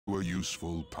a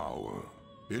useful power.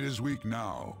 It is weak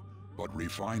now, but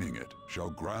refining it shall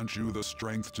grant you the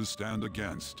strength to stand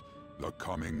against the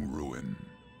coming ruin.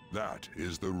 That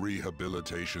is the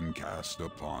rehabilitation cast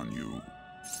upon you.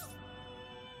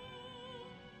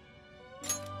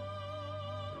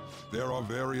 There are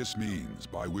various means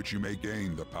by which you may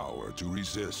gain the power to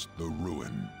resist the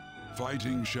ruin.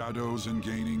 Fighting shadows and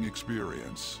gaining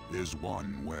experience is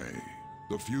one way.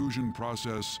 The fusion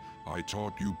process I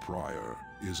taught you prior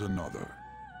is another.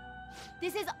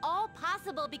 This is all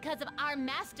possible because of our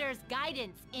master's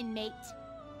guidance, inmate.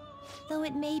 Though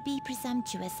it may be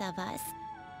presumptuous of us,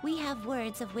 we have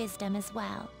words of wisdom as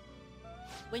well.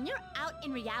 When you're out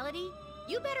in reality,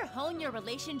 you better hone your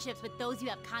relationships with those you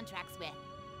have contracts with.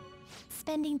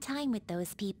 Spending time with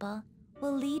those people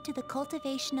will lead to the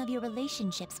cultivation of your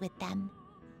relationships with them.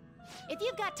 If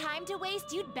you've got time to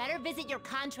waste, you'd better visit your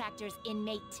contractors,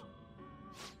 inmate.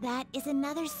 That is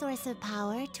another source of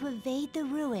power to evade the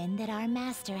ruin that our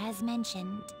master has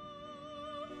mentioned.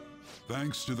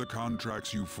 Thanks to the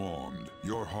contracts you formed,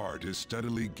 your heart is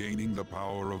steadily gaining the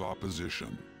power of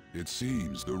opposition. It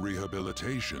seems the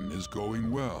rehabilitation is going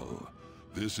well.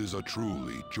 This is a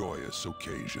truly joyous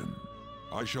occasion.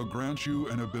 I shall grant you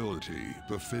an ability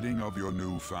befitting of your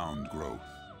newfound growth.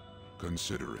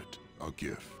 Consider it a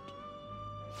gift.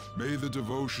 May the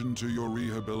devotion to your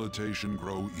rehabilitation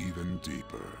grow even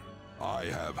deeper. I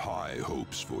have high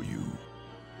hopes for you.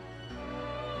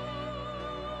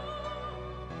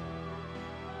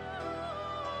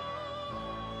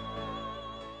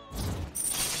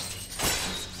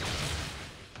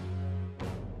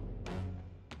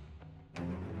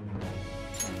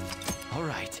 All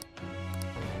right.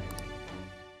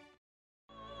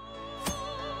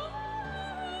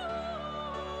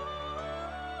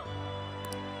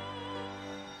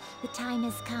 The time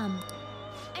has come.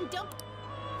 And don't...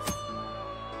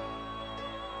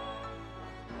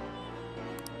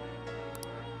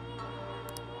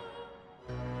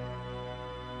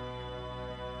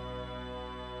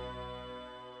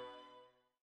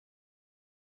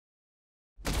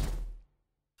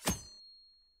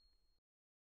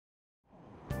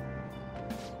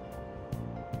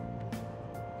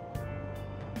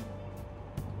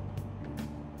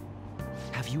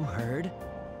 Have you heard?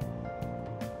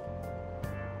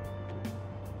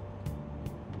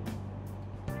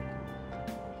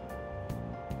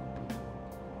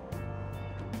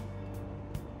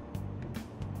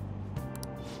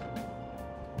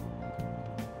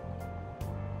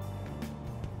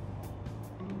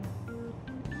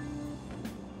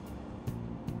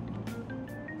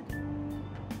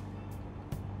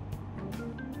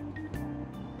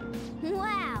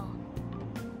 Wow!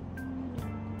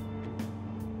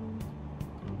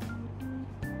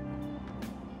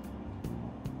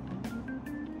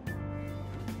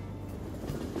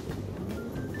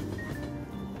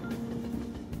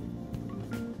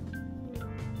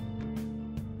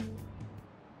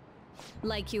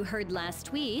 Like you heard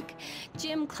last week,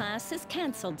 gym class is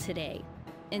canceled today.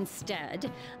 Instead,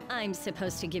 I'm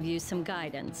supposed to give you some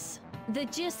guidance. The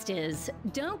gist is,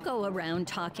 don't go around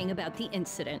talking about the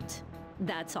incident.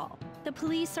 That's all. The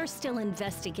police are still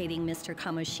investigating Mr.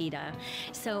 Kamoshida,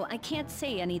 so I can't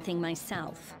say anything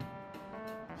myself.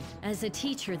 As a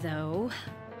teacher, though,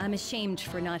 I'm ashamed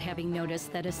for not having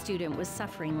noticed that a student was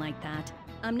suffering like that.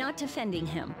 I'm not defending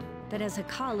him, but as a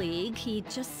colleague, he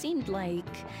just seemed like,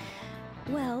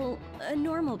 well, a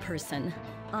normal person.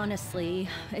 Honestly,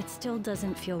 it still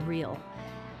doesn't feel real.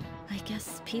 I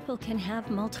guess people can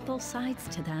have multiple sides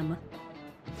to them.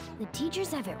 The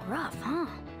teachers have it rough, huh?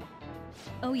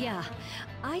 Oh yeah,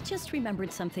 I just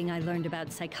remembered something I learned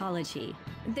about psychology.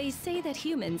 They say that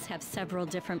humans have several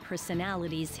different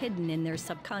personalities hidden in their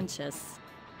subconscious.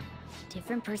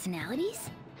 Different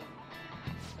personalities?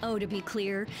 Oh, to be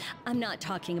clear, I'm not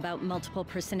talking about multiple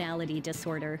personality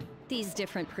disorder. These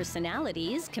different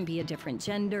personalities can be a different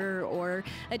gender or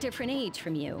a different age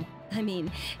from you. I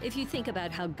mean, if you think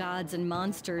about how gods and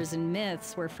monsters and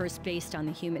myths were first based on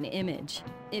the human image,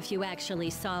 if you actually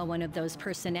saw one of those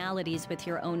personalities with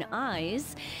your own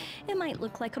eyes, it might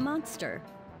look like a monster.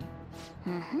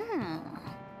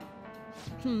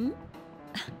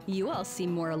 You all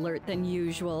seem more alert than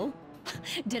usual.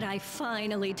 Did I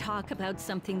finally talk about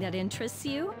something that interests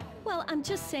you? Well, I'm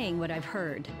just saying what I've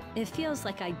heard. It feels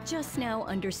like I just now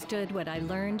understood what I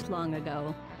learned long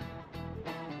ago.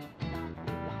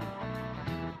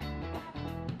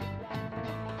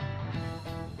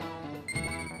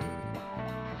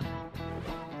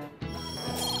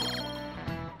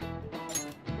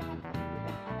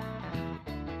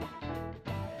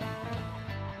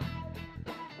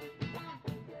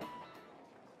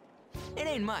 It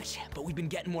ain't much, but we've been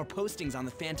getting more postings on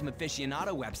the Phantom Aficionado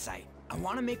website. I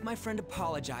want to make my friend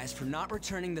apologize for not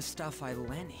returning the stuff I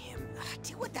lent him.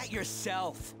 Deal with that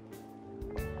yourself.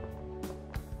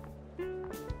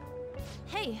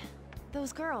 Hey,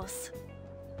 those girls.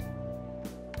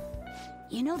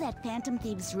 You know that Phantom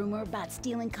Thieves rumor about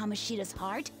stealing Kamoshida's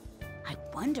heart? I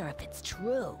wonder if it's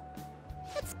true.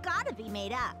 It's gotta be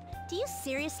made up. Do you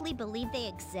seriously believe they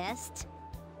exist?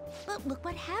 But look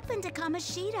what happened to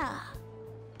Kamoshida.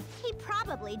 He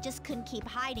probably just couldn't keep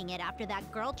hiding it after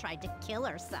that girl tried to kill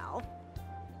herself.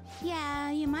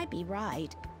 Yeah, you might be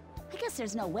right. I guess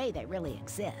there's no way they really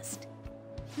exist.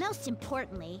 Most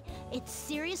importantly, it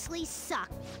seriously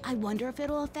sucks. I wonder if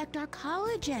it'll affect our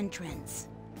college entrance.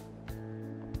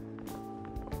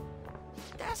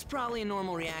 That's probably a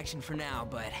normal reaction for now,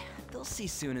 but they'll see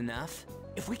soon enough.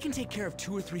 If we can take care of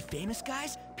 2 or 3 famous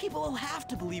guys, people will have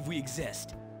to believe we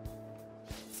exist.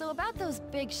 So about those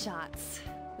big shots,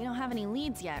 we don't have any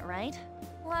leads yet, right?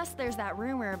 Plus, there's that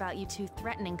rumor about you two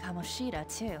threatening Kamoshida,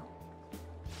 too.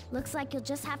 Looks like you'll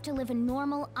just have to live a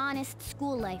normal, honest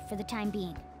school life for the time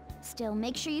being. Still,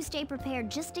 make sure you stay prepared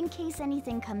just in case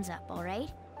anything comes up, alright?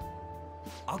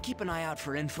 I'll keep an eye out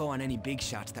for info on any big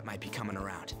shots that might be coming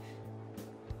around.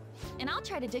 And I'll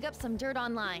try to dig up some dirt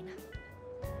online.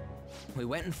 We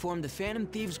went and formed the Phantom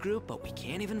Thieves group, but we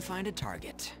can't even find a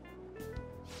target.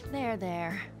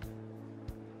 There.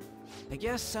 I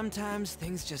guess sometimes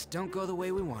things just don't go the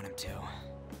way we want them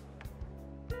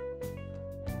to.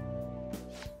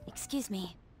 Excuse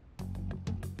me.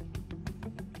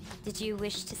 Did you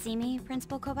wish to see me,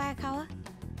 Principal Kobayakawa?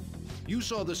 You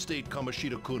saw the state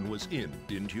Kamoshida-kun was in,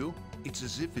 didn't you? It's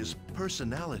as if his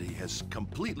personality has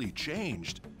completely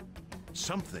changed.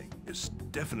 Something is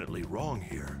definitely wrong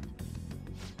here.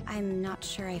 I'm not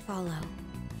sure I follow.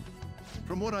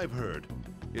 From what I've heard,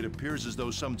 it appears as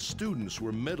though some students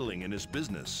were meddling in his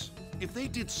business. If they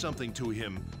did something to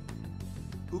him,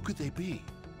 who could they be?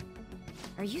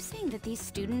 Are you saying that these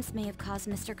students may have caused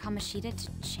Mr. Kamoshida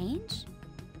to change?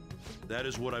 That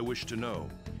is what I wish to know,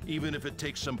 even if it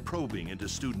takes some probing into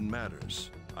student matters.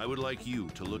 I would like you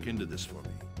to look into this for me.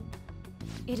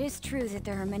 It is true that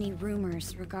there are many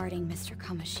rumors regarding Mr.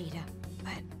 Kamoshida,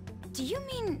 but do you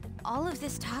mean all of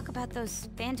this talk about those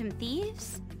Phantom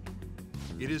Thieves?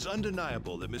 It is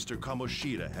undeniable that Mr.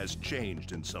 Kamoshida has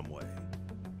changed in some way.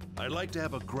 I'd like to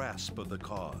have a grasp of the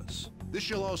cause. This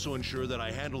shall also ensure that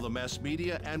I handle the mass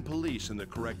media and police in the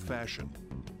correct fashion.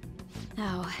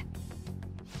 Oh.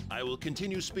 I will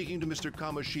continue speaking to Mr.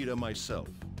 Kamoshida myself.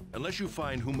 Unless you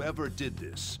find whomever did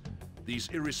this, these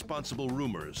irresponsible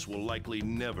rumors will likely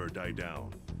never die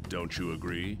down. Don't you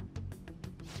agree?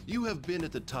 You have been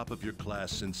at the top of your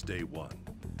class since day one.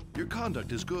 Your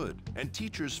conduct is good, and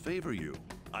teachers favor you.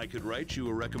 I could write you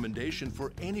a recommendation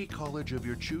for any college of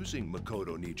your choosing,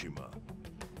 Makoto Nijima.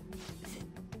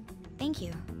 Thank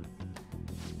you.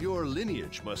 Your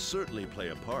lineage must certainly play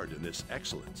a part in this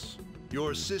excellence.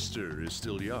 Your sister is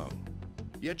still young,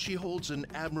 yet she holds an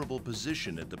admirable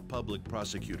position at the public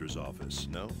prosecutor's office,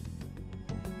 no?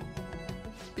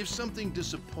 If something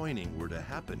disappointing were to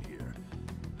happen here,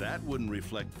 that wouldn't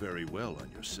reflect very well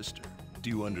on your sister. Do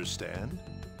you understand?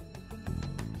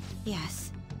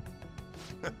 Yes.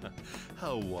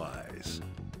 How wise.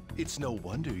 It's no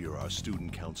wonder you're our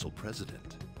student council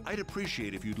president. I'd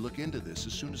appreciate if you'd look into this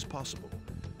as soon as possible.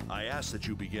 I ask that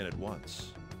you begin at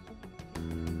once.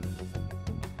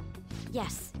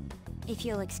 Yes, if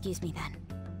you'll excuse me then.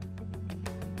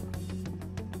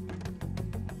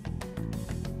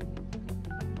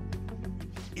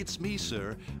 It's me,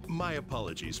 sir. My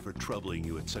apologies for troubling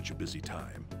you at such a busy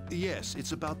time. Yes,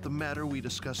 it's about the matter we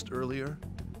discussed earlier.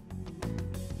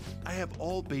 I have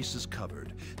all bases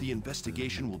covered. The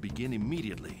investigation will begin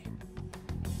immediately.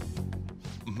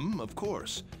 Of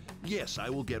course. Yes, I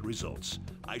will get results.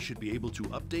 I should be able to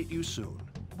update you soon.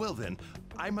 Well then,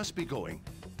 I must be going.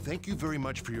 Thank you very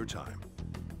much for your time.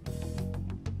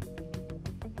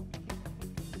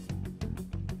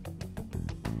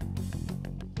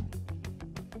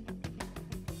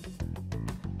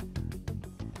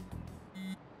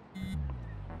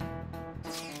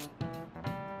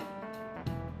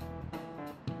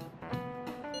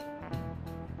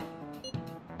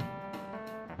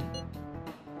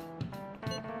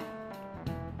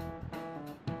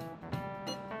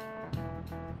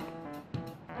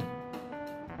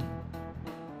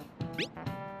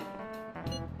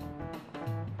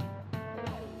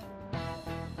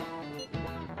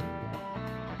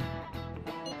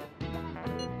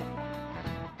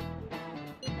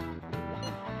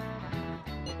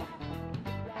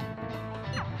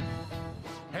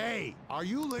 Hey, are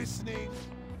you listening?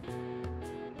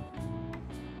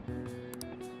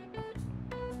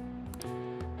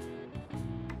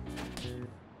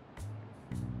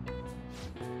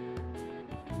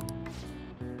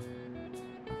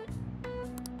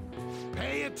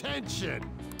 attention!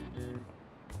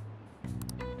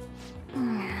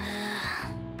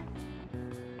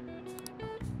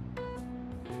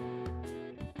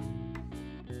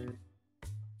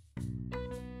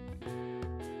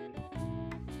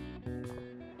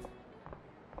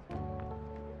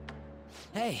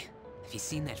 Hey, have you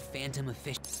seen that phantom of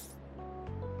fish?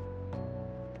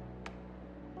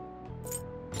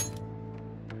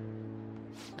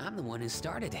 I'm the one who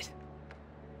started it.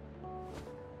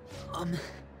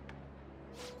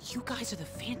 You guys are the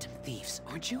Phantom Thieves,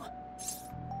 aren't you?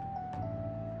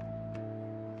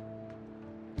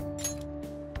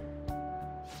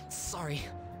 Sorry.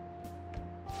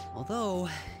 Although,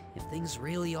 if things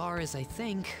really are as I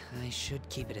think, I should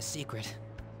keep it a secret.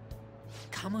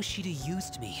 Kamoshida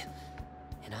used me,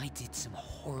 and I did some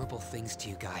horrible things to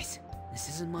you guys. This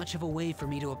isn't much of a way for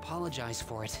me to apologize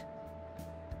for it.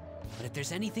 But if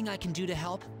there's anything I can do to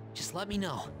help, just let me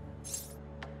know.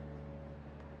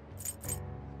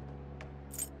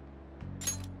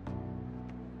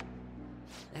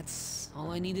 That's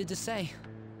all I needed to say.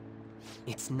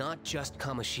 It's not just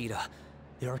Kamoshida.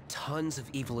 There are tons of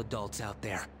evil adults out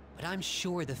there. But I'm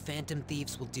sure the Phantom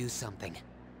Thieves will do something.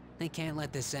 They can't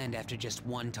let this end after just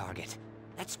one target.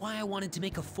 That's why I wanted to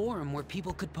make a forum where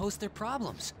people could post their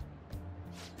problems.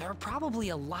 There are probably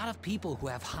a lot of people who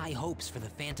have high hopes for the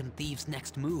Phantom Thieves'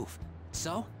 next move.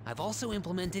 So, I've also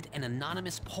implemented an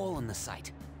anonymous poll on the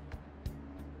site.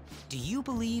 Do you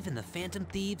believe in the Phantom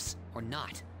Thieves or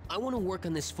not? I want to work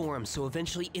on this forum so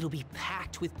eventually it'll be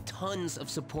packed with tons of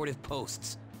supportive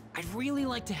posts. I'd really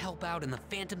like to help out in the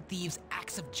Phantom Thieves'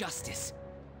 acts of justice.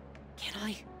 Can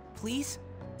I, please?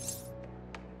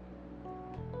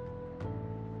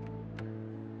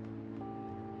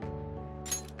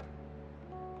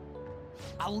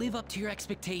 I'll live up to your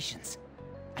expectations.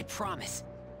 I promise.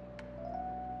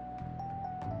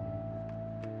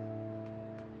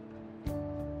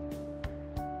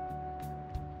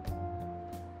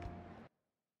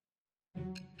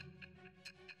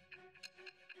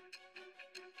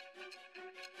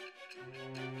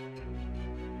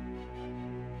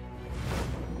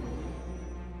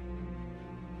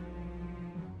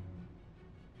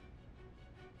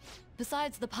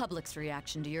 Besides the public's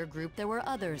reaction to your group, there were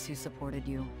others who supported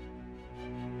you.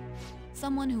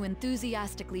 Someone who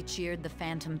enthusiastically cheered the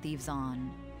Phantom Thieves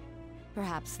on.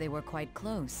 Perhaps they were quite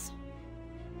close.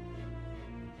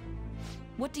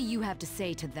 What do you have to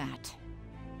say to that?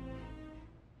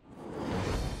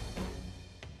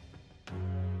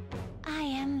 I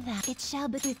am that. It shall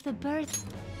be with the birth.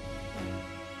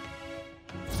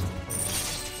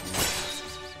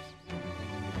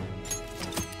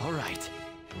 All right.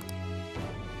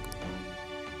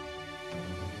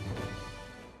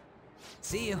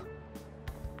 See you.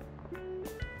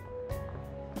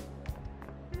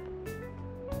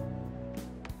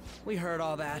 We heard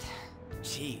all that.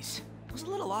 Jeez, it was a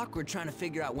little awkward trying to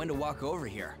figure out when to walk over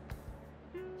here.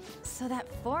 So that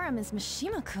forum is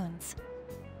Mishima-kun's.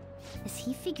 Has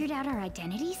he figured out our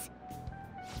identities?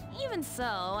 Even so,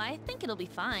 I think it'll be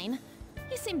fine.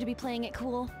 He seemed to be playing it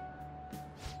cool.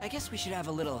 I guess we should have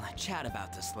a little chat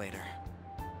about this later.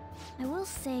 I will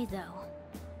say, though,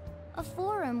 a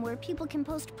forum where people can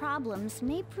post problems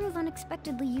may prove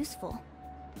unexpectedly useful.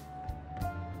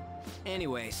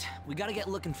 Anyways, we gotta get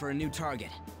looking for a new target.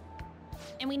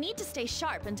 And we need to stay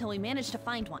sharp until we manage to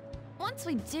find one. Once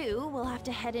we do, we'll have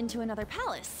to head into another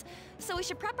palace. So we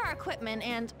should prep our equipment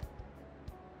and...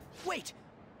 Wait!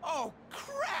 Oh,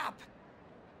 crap!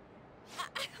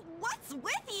 What's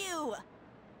with you?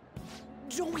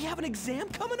 Don't we have an exam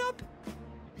coming up?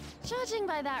 Judging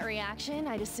by that reaction,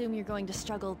 I'd assume you're going to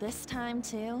struggle this time,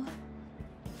 too.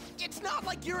 It's not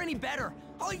like you're any better.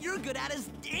 All you're good at is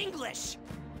English.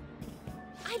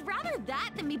 I'd rather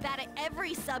that than be bad at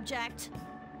every subject.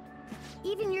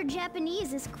 Even your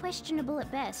Japanese is questionable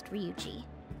at best, Ryuji.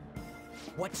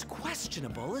 What's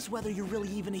questionable is whether you're really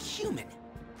even a human.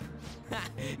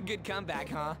 Good comeback,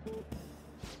 huh?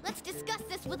 Let's discuss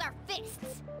this with our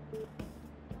fists.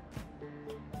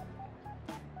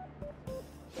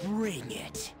 Bring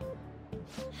it.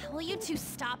 Will you two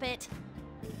stop it?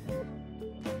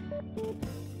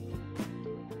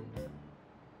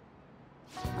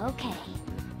 Okay.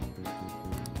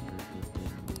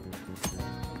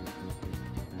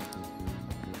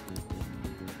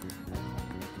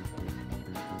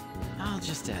 I'll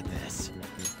just add this.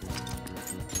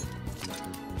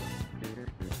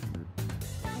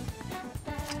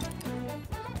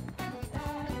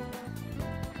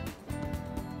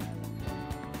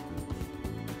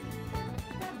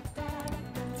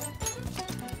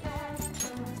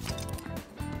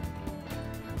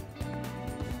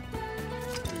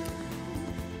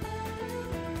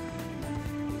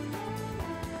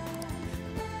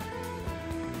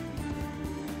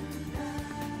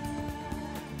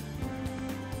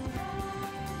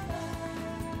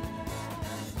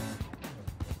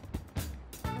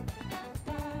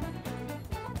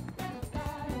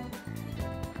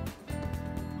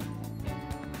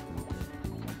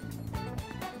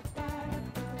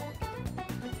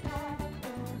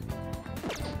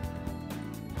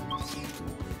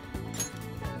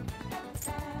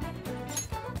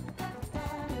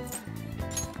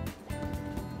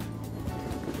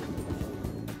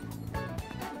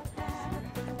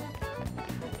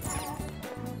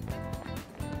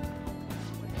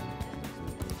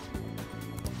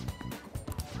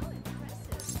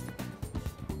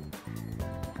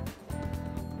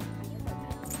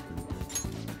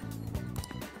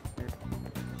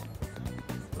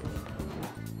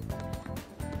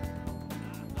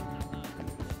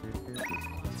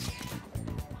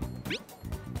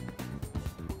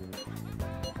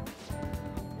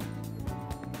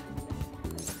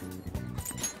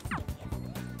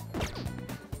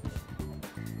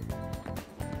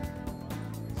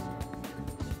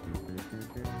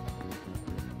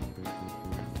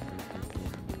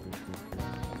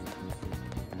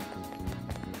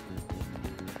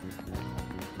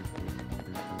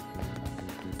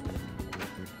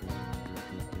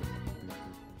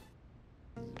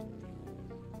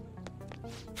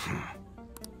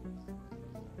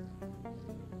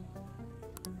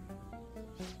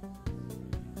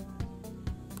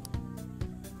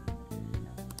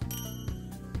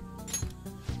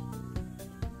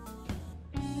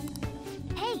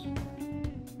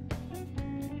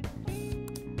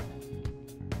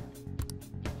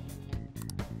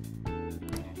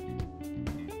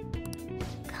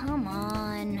 come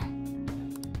on.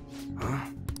 Huh?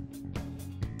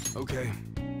 Okay.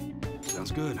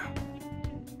 Sounds good.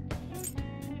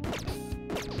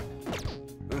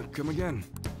 Come again.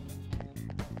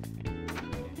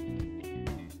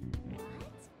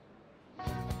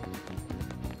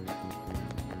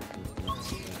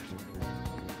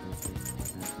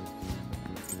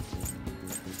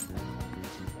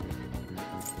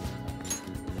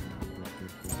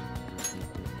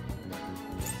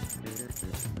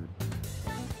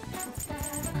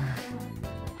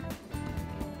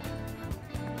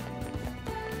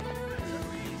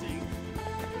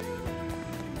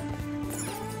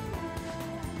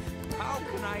 How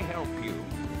can I help you?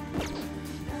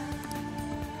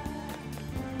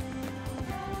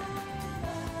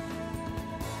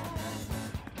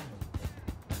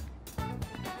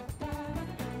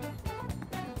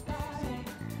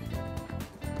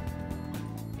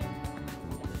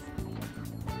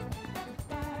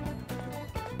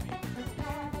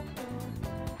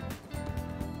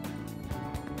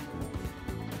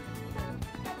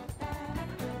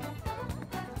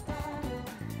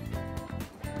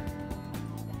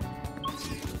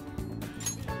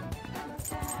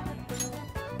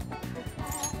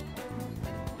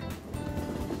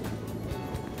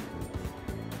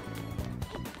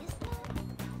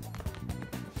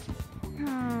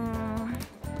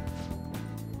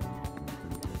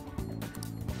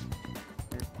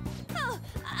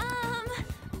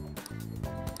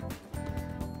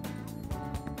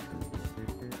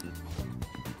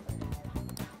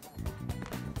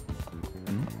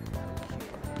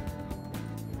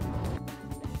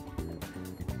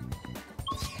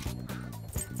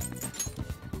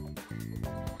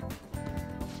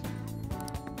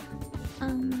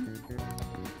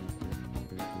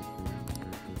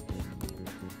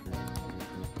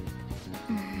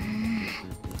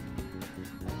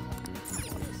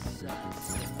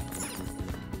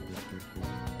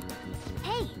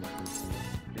 Hey!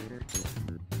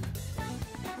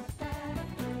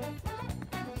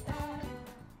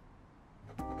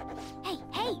 Hey,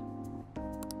 hey!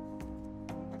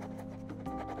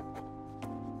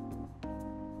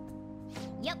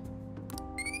 Yep.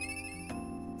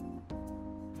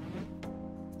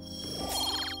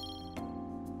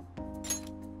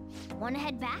 Wanna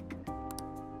head back?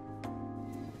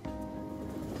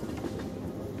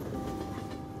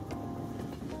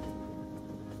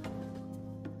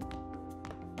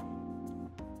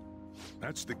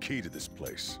 That's the key to this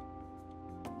place.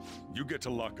 You get to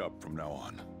lock up from now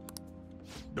on.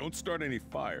 Don't start any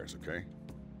fires, okay?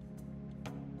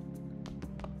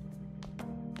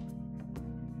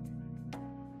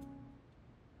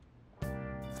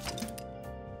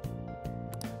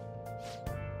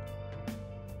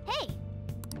 Hey!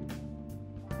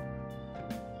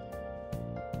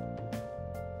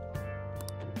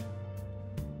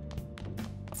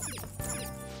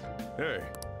 Hey.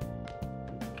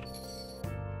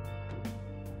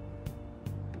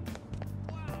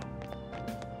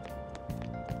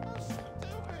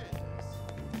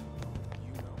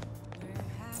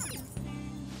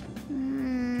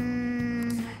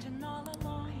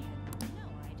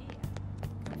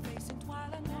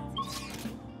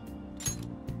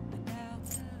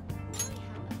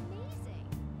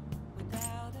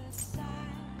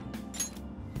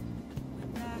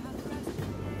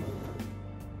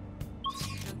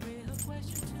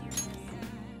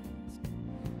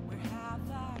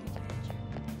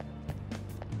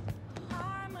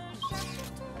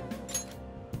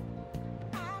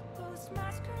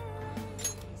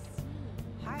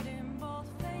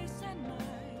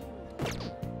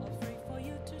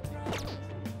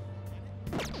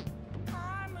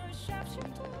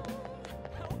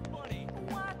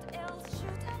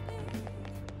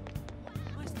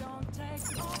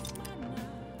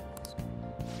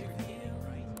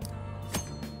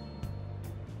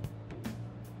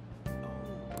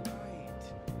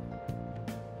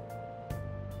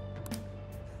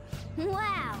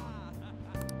 Wow!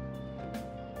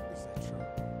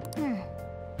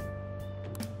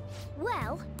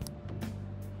 Well...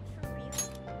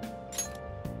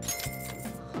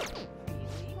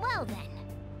 Well then.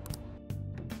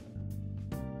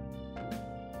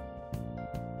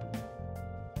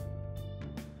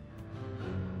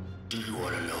 Do you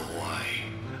want to know why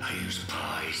I use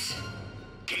pies?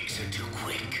 Cakes are too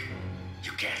quick.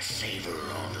 You can't savor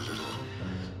all the little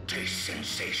taste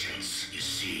sensations you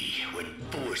see when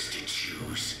forced to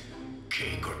choose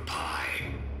cake or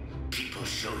pie. People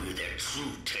show you their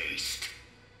true taste.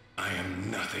 I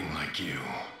am nothing like you.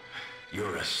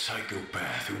 You're a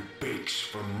psychopath who bakes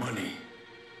for money.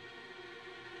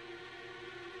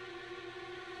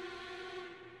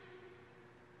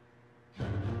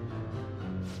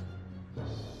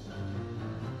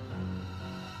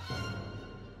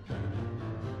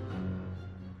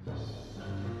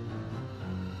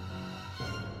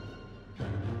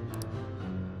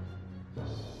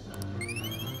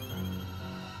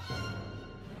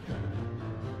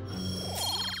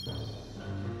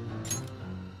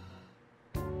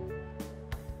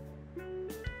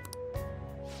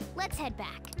 Let's head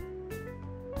back.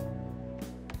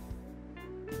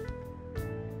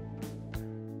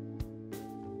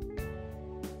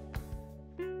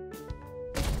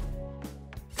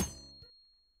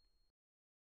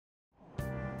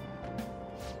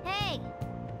 Hey!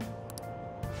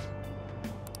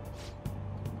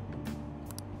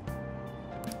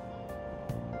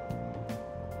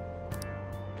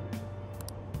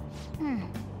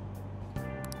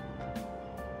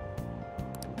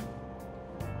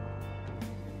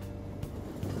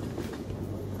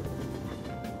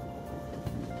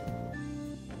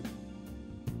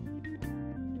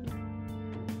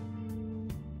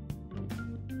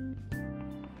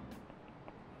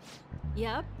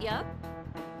 Yep.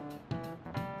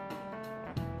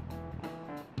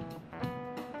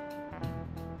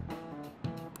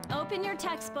 Open your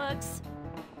textbooks.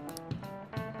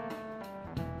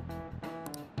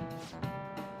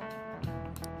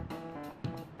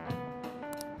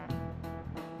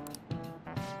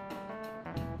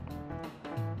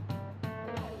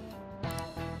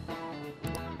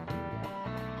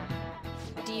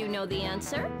 Do you know the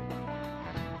answer?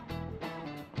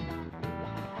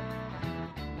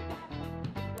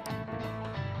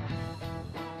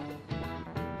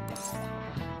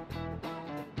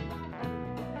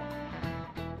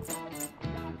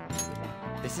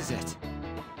 This is it.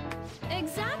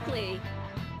 Exactly.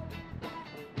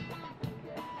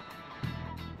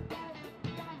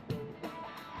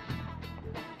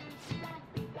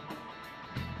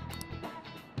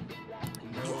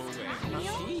 No way.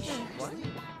 Sheesh. What?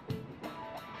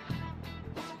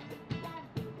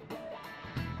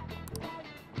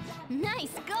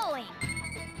 Nice going!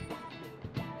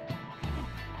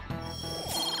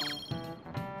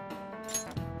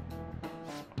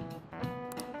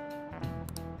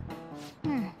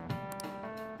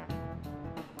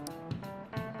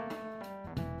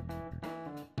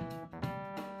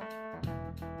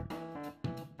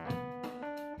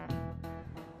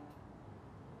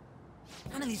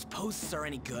 None of these posts are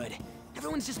any good.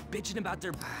 Everyone's just bitching about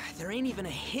their... there ain't even a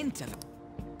hint of...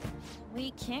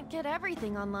 We can't get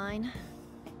everything online.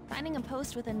 Finding a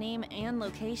post with a name and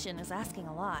location is asking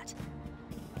a lot.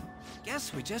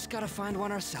 Guess we just gotta find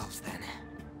one ourselves then.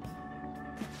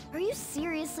 Are you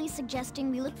seriously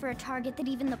suggesting we look for a target that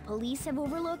even the police have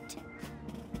overlooked?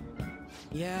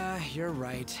 Yeah, you're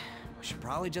right. We should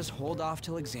probably just hold off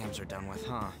till exams are done with,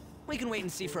 huh? We can wait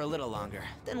and see for a little longer,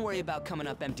 then worry about coming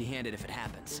up empty-handed if it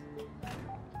happens.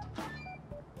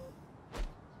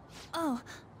 Oh.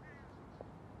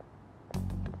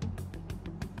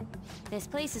 This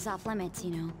place is off limits,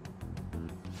 you know.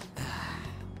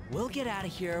 We'll get out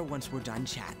of here once we're done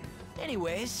chatting.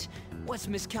 Anyways, what's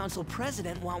Miss Council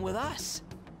President want with us?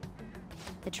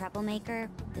 The troublemaker,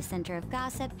 the center of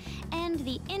gossip, and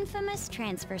the infamous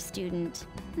transfer student.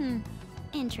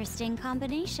 Interesting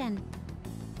combination.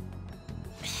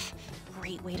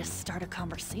 Great way to start a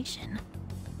conversation.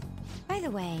 By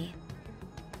the way,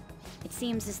 it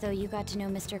seems as though you got to know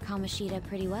Mr. Kamoshida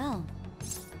pretty well.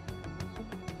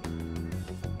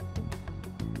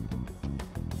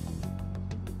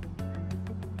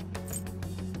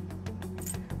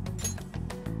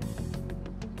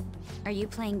 Are you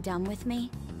playing dumb with me?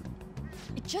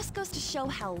 It just goes to show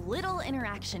how little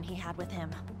interaction he had with him.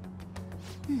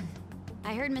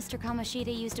 I heard Mr.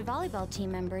 Kamoshida used a volleyball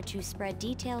team member to spread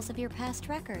details of your past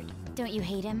record. Don't you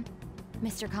hate him?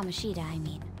 Mr. Kamoshida, I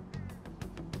mean.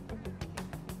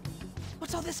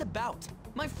 What's all this about?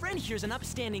 My friend here's an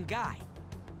upstanding guy.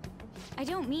 I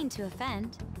don't mean to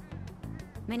offend.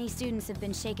 Many students have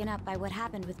been shaken up by what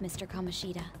happened with Mr.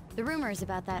 Kamoshida. The rumors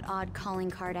about that odd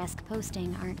calling card-esque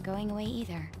posting aren't going away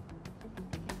either.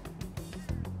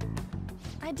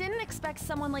 I didn't expect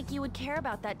someone like you would care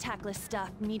about that tactless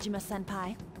stuff,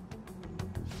 Mijima-senpai. I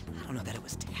don't know that it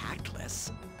was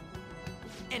tactless.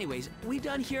 Anyways, we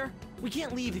done here? We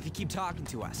can't leave if you keep talking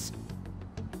to us.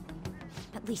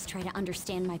 At least try to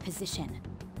understand my position.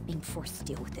 Being forced to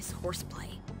deal with this horseplay.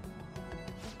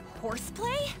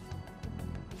 Horseplay?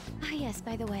 Ah yes,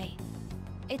 by the way.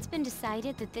 It's been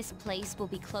decided that this place will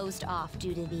be closed off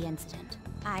due to the incident.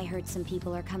 I heard some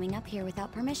people are coming up here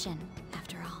without permission,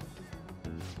 after all.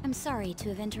 I'm sorry to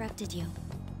have interrupted you.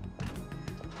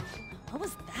 What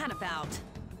was that about?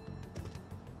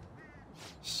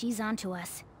 She's onto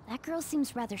us. That girl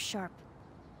seems rather sharp.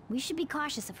 We should be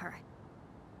cautious of her.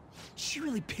 She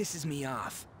really pisses me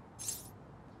off.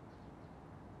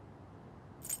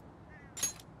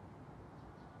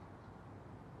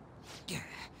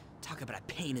 Talk about a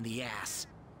pain in the ass.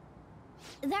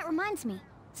 That reminds me.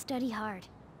 Study hard.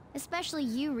 Especially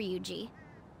you, Ryuji.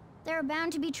 There are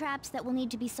bound to be traps that will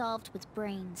need to be solved with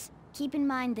brains. Keep in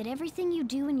mind that everything you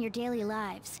do in your daily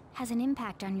lives has an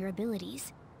impact on your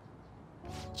abilities.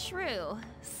 True.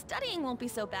 Studying won't be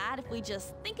so bad if we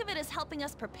just think of it as helping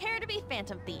us prepare to be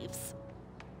Phantom Thieves.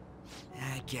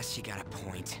 I guess you got a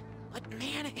point. But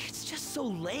man, it's just so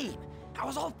lame. I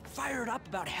was all fired up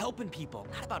about helping people,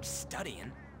 not about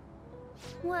studying.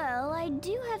 Well, I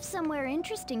do have somewhere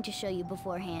interesting to show you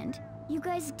beforehand. You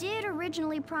guys did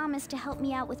originally promise to help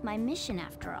me out with my mission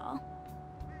after all.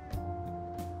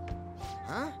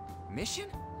 Huh? Mission?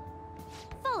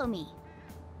 Follow me.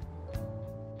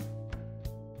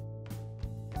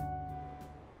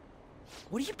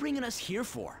 What are you bringing us here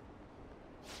for?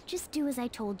 Just do as I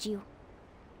told you.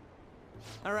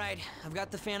 Alright, I've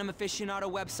got the Phantom Aficionado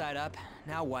website up.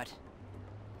 Now what?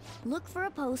 Look for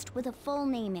a post with a full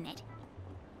name in it.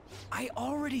 I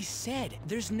already said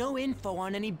there's no info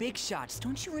on any big shots,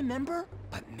 don't you remember?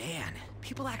 But man,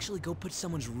 people actually go put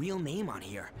someone's real name on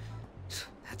here.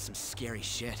 That's some scary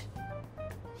shit.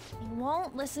 You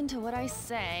won't listen to what I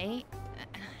say.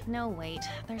 No, wait.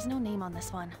 There's no name on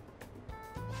this one.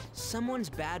 Someone's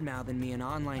bad-mouthing me in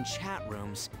online chat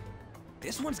rooms.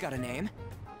 This one's got a name.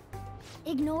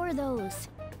 Ignore those.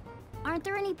 Aren't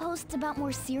there any posts about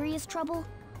more serious trouble?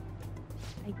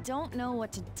 I don't know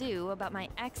what to do about my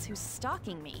ex who's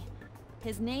stalking me.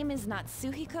 His name is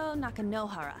Natsuhiko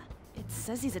Nakanohara. It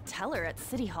says he's a teller at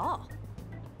City Hall.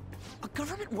 A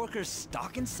government worker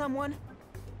stalking someone?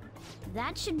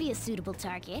 That should be a suitable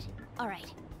target.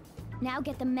 Alright, now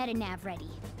get the meta-nav ready.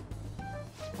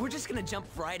 We're just gonna jump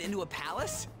right into a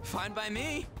palace? Fine by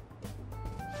me.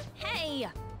 Hey!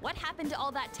 What happened to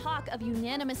all that talk of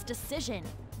unanimous decision?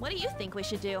 What do you think we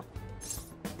should do?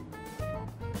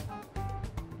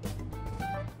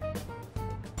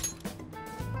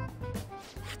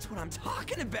 That's what I'm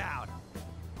talking about!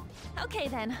 Okay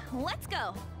then, let's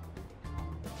go!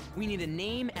 We need a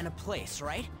name and a place,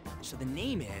 right? So the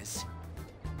name is...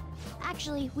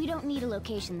 Actually, we don't need a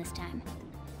location this time.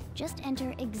 Just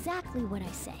enter exactly what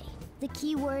I say. The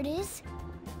keyword is...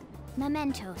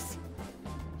 mementos.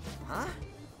 Huh?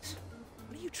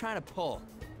 What are you trying to pull?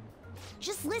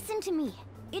 Just listen to me.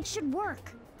 It should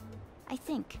work. I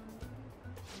think.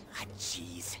 Ah,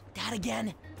 jeez. That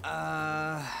again?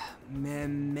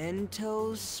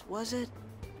 Mementos, was it?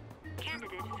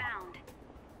 Candidate found.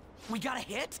 We got a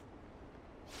hit?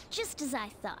 Just as I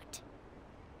thought.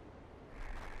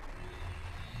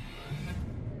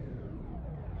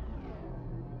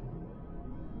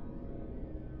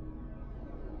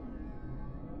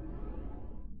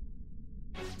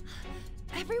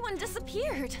 Everyone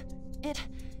disappeared. It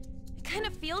kind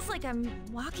of feels like I'm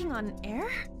walking on air.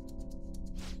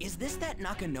 Is this that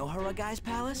Nakanohara guy's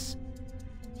palace?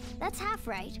 That's half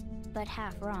right, but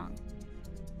half wrong.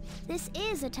 This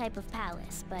is a type of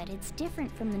palace, but it's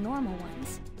different from the normal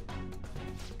ones.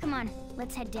 Come on,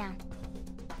 let's head down.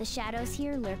 The shadows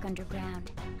here lurk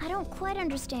underground. I don't quite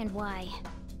understand why.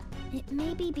 It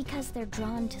may be because they're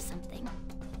drawn to something.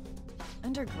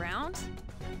 Underground?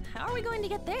 How are we going to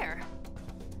get there?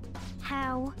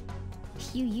 How?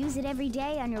 You use it every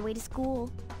day on your way to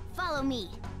school. Follow me.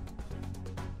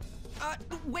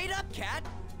 Wait up, Cat!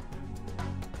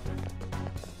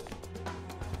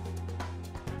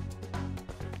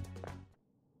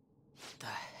 The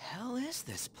hell is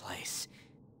this place?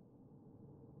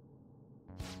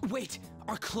 Wait,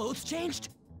 our clothes changed?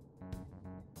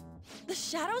 The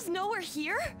shadows know we're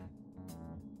here?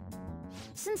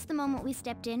 Since the moment we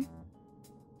stepped in.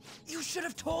 You should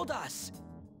have told us!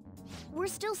 We're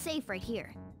still safe right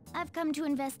here. I've come to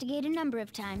investigate a number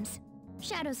of times.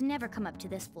 Shadows never come up to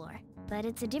this floor, but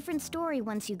it's a different story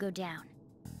once you go down.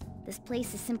 This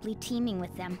place is simply teeming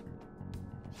with them.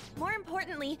 More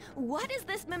importantly, what is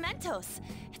this mementos?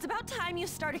 It's about time you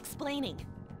start explaining.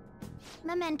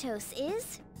 Mementos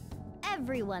is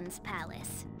everyone's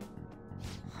palace.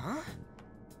 Huh?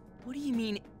 What do you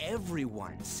mean,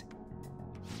 everyone's?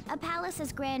 A palace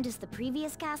as grand as the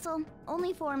previous castle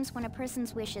only forms when a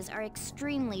person's wishes are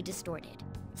extremely distorted.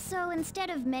 So instead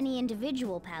of many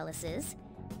individual palaces,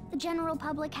 the general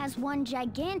public has one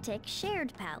gigantic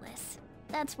shared palace.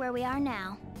 That's where we are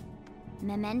now.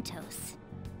 Mementos.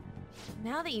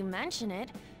 Now that you mention it,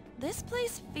 this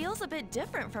place feels a bit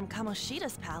different from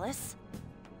Kamoshida's palace.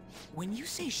 When you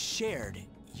say shared,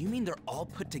 you mean they're all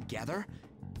put together?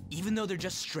 Even though they're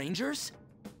just strangers?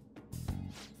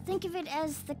 Think of it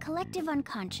as the collective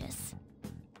unconscious.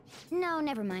 No,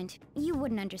 never mind. You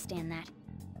wouldn't understand that.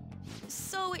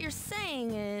 So what you're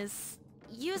saying is,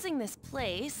 using this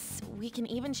place, we can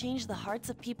even change the hearts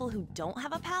of people who don't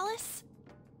have a palace?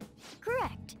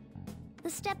 Correct. The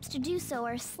steps to do so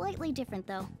are slightly different,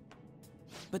 though.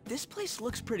 But this place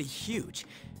looks pretty huge.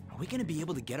 Are we gonna be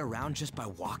able to get around just by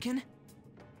walking?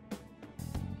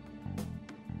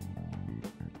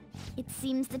 It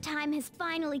seems the time has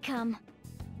finally come.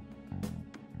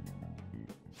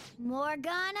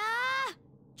 Morgana!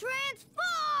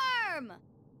 Transform!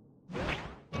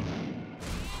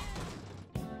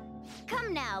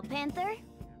 Come now, Panther.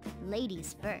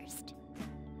 Ladies first.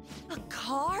 A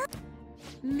car?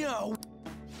 No!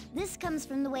 This comes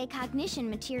from the way cognition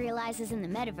materializes in the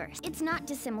metaverse. It's not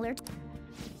dissimilar to...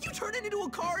 You turning into a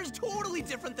car is totally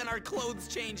different than our clothes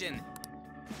changing!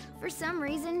 For some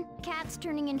reason, cats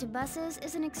turning into buses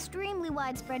is an extremely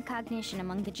widespread cognition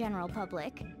among the general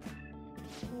public.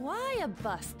 Why a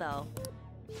bus, though?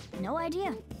 No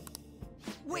idea.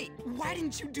 Wait, why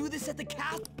didn't you do this at the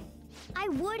castle? I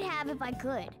would have if I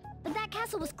could, but that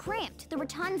castle was cramped. There were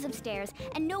tons of stairs,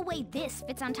 and no way this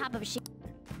fits on top of a ship.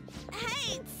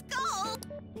 Hey, Skull!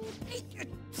 Hey,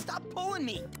 stop pulling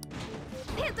me!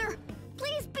 Panther,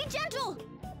 please be gentle!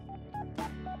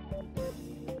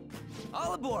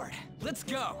 All aboard! Let's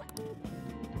go!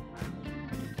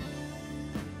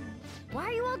 Why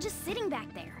are you all just sitting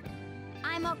back there?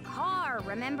 I'm a car,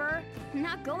 remember? I'm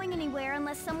not going anywhere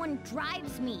unless someone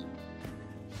drives me.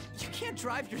 You can't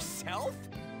drive yourself?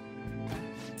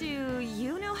 Do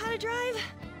you know how to drive?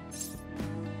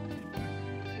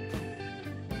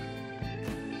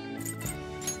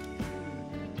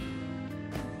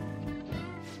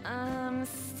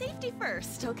 Safety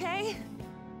first, okay?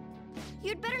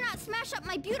 You'd better not smash up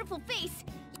my beautiful face.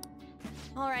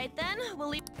 All right then, we'll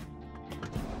leave.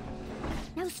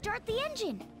 Now start the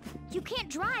engine. You can't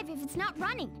drive if it's not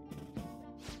running.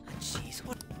 Jeez,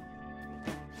 what?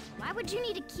 Why would you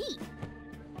need a key?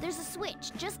 There's a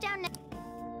switch just down there.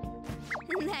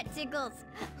 That tickles.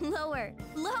 Lower,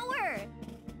 lower.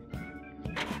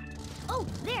 Oh,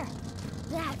 there.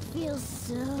 That feels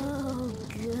so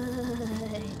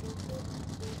good.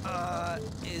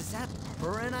 Is that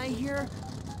Burren I hear?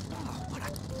 Oh, what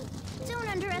a... Don't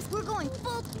underestimate. We're going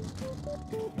full...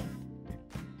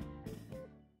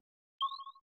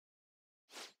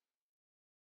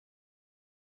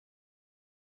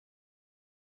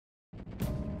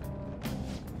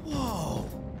 Whoa!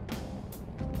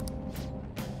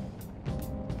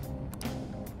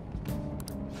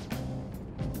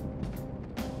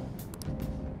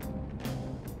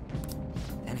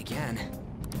 Then again...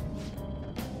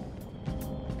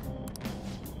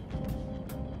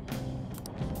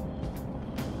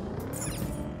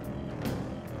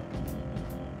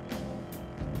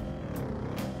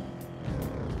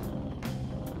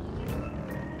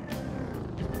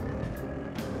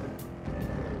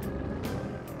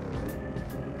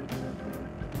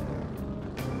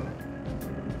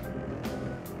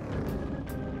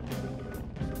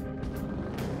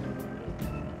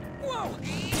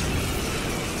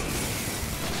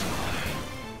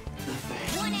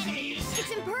 One enemy.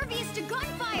 It's impervious to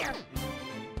gunfire.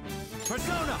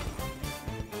 Persona!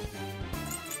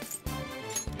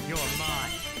 You're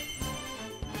mine.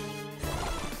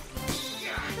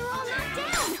 They're all knocked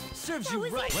down. Serves That you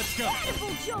was right. Let's go.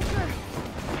 incredible, Joker.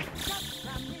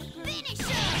 Finish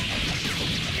him.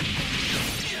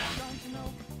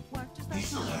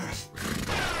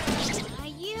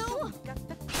 You.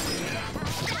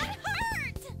 That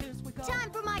hurt. Time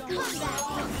for my comeback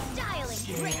with style and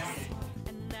grace.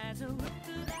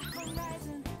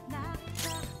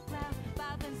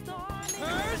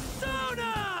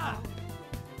 Persona!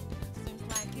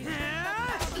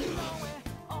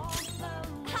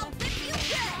 How did you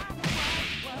get?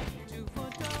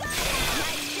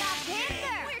 Nice job,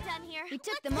 Panther. We're done here. We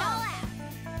took them all out.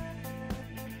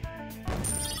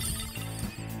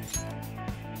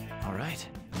 All right.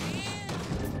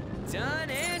 Done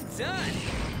and done.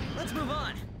 Let's move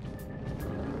on.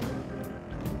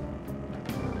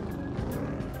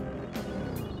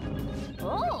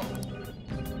 Oh.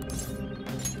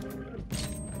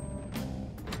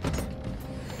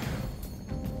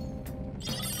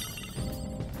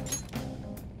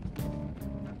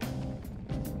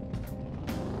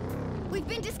 We've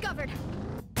been discovered. No.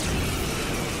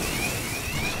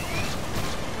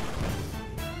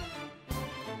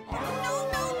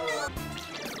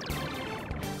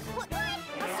 What? A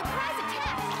surprise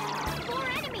attack! 4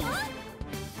 enemies!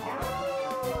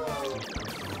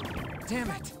 Damn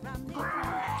it.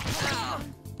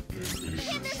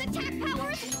 Panther's attack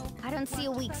powers! I don't see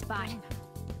a weak spot.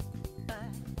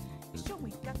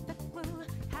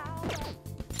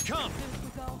 Come!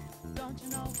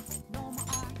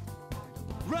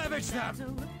 Ravage them! Time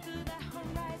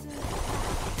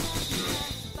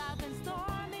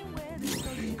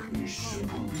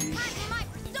for my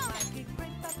persona!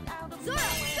 Zora,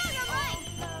 go your right!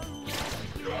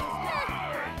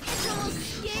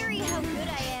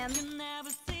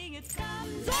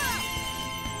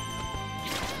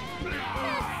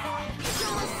 It's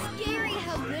almost scary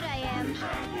how good I am.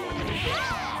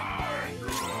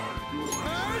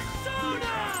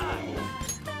 Persona!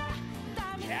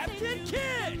 Captain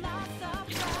Kid!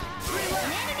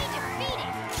 An enemy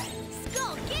defeated!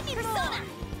 Skull, give me Persona!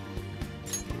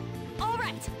 All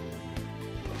right.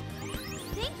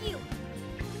 Thank you!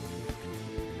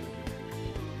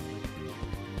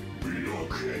 Be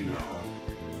okay now.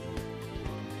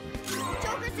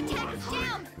 Joker's attack is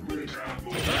down!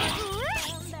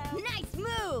 Nice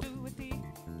move!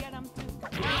 I'll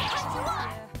cut you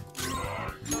off!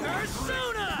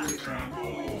 Persona!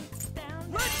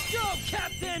 Let's go,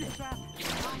 Captain!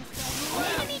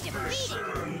 Enemy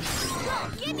defeated! Skull,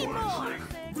 give me more!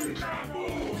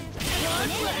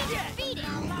 Enemy defeated!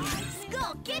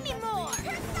 Skull, give me more!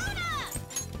 Persona!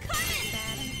 Coming!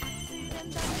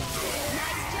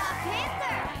 Nice job,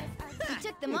 Panther! You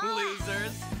took them all!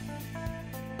 Losers!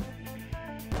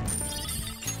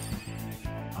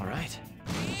 All right.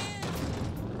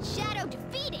 Shadow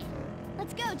defeated!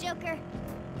 Let's go, Joker!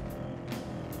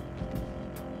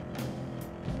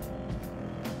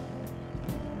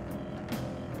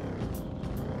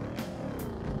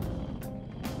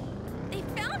 They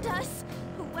found us.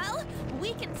 Well,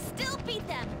 we can still beat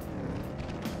them.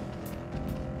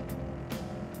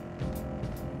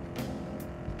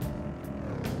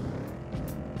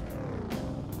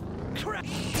 Crap!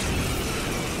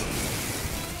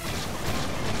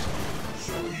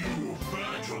 So you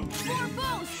battle For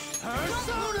both!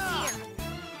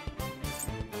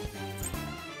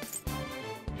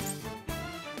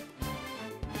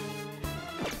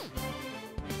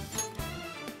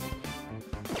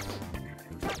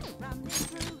 Don't lose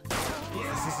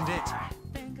here! This isn't it.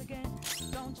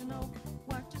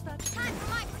 Time for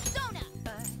my Persona!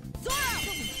 Zoro!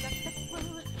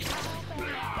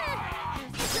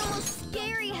 It's almost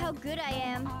scary how good I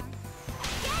am.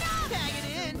 Get up! Tag it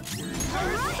in!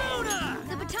 Persona!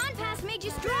 The baton pass made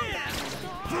you stronger!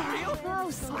 For real? Oh,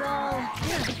 Skull.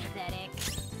 You're pathetic.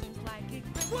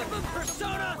 Whoop 'em,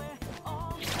 Persona!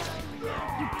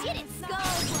 You did it,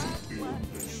 Skull!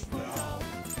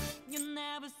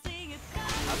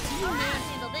 Up to you, I'll man!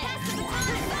 handle this! Pass the baton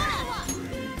to Skull!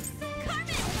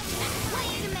 Carmen!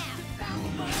 Light him out!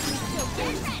 So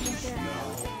get ready!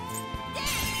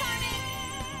 Dance, Carmen!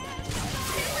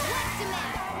 Light him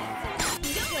out!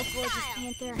 Don't look gorgeous,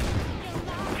 Panther.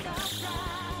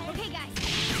 Okay, guys.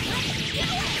 Let's do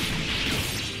it!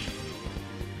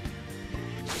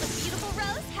 The beautiful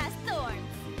rose has thorns.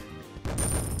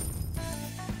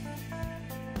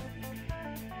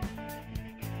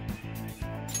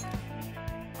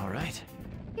 All right.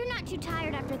 You're not too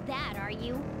tired after that, are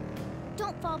you?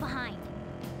 Don't fall behind.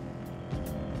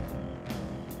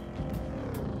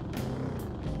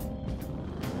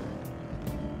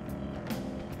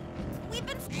 We've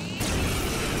been...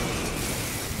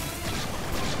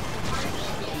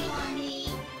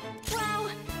 Wow,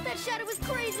 that shadow was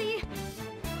crazy!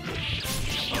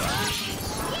 Yes!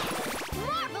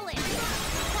 Marvelous!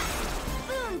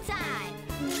 Boom time!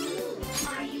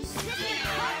 Are you sick of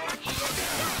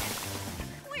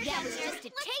that was just a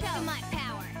taste of my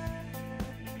power!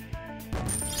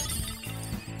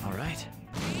 All right.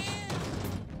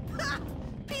 Ha!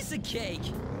 Piece of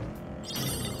cake.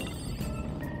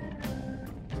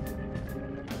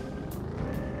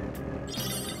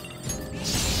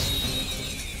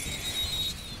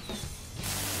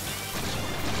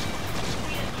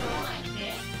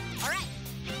 Alright,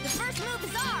 the first move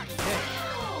is ours!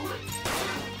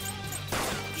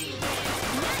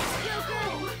 Nice, Joker!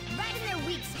 Right in their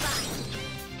weak spot!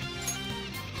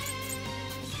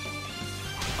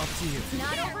 Up to you. It's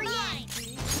not over yet!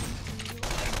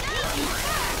 You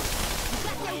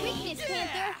got their weakness,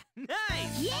 Panther!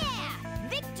 Nice! Yeah!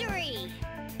 Victory!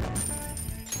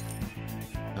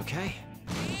 Okay.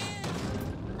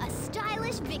 A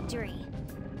stylish victory!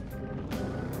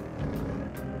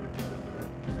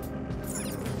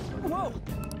 Whoa!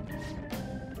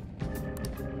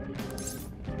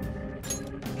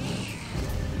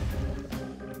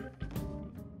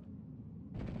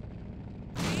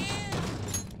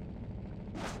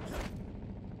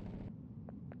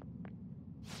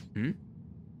 Hmm?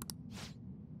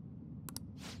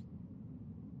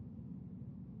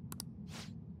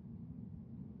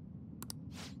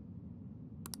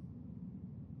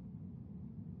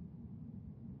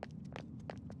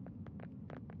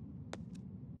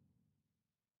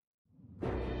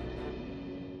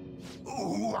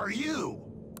 Who are you?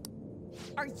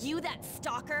 Are you that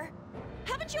stalker?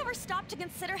 Haven't you ever stopped to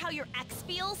consider how your ex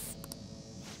feels?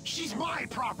 She's my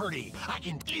property.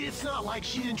 It's not like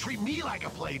she didn't treat me like a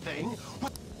plaything.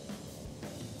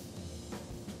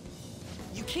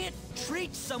 You can't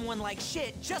treat someone like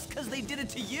shit just because they did it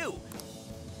to you.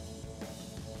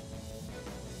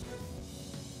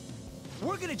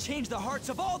 We're gonna change the hearts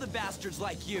of all the bastards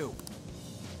like you.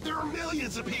 There are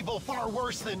millions of people far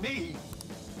worse than me.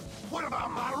 What about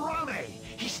Madarame?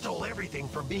 He stole everything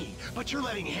from me, but you're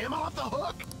letting him off the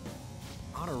hook?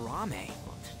 Madarame?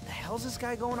 What the hell's this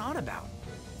guy going on about?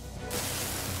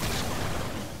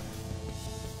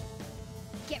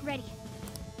 Get ready.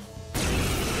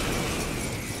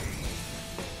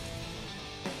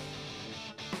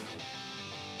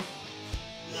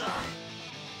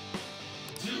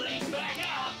 Too late to back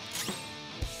out!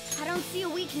 I don't see a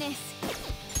weakness.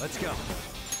 Let's go.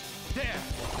 There!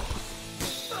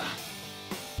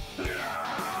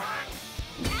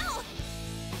 Ow!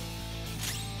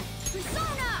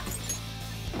 Persona!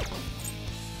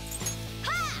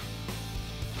 Ha!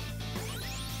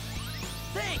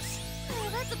 Thanks! Oh,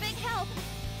 that's a big help.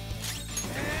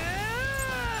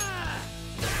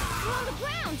 You're on the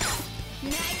ground!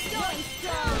 Nice going,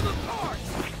 Storm!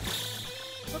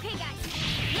 Okay, guys,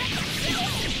 let's do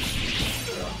it!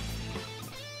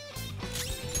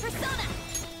 Persona!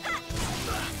 Ha!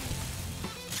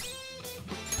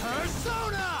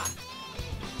 Persona!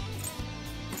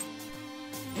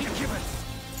 Incubus!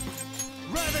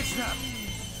 Ravage them!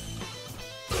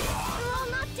 They're all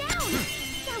knocked down!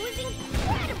 That was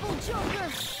incredible, Joker!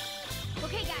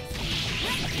 Okay, guys,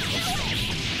 let's do it!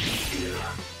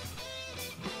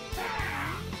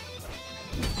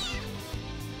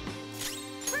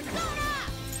 Persona!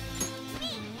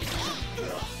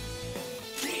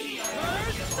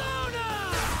 Persona!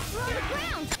 We're on the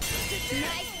ground!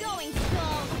 Nice going,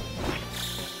 Skull!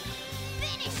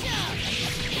 Finish him!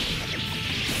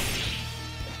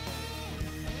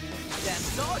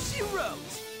 That's all she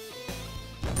wrote!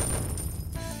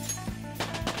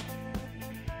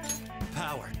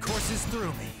 Power courses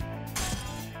through me.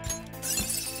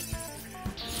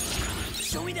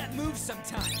 Show me that move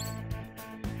sometime.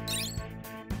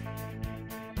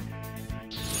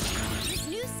 This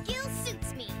new skill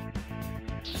suits me!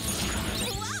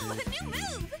 Whoa, a new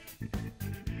move!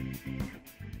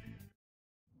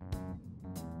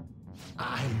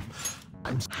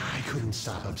 I couldn't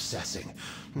stop obsessing.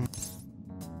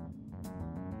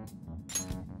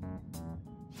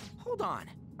 Hold on.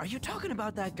 Are you talking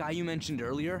about that guy you mentioned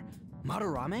earlier?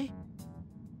 Madarame?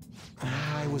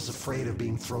 I was afraid of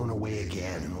being thrown away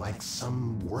again, like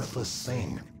some worthless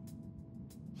thing.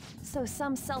 So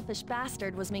some selfish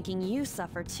bastard was making you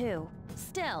suffer too.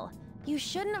 Still, you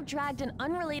shouldn't have dragged an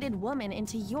unrelated woman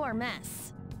into your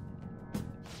mess.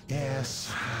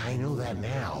 Yes, I know that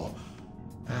now.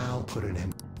 I'll put it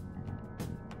in.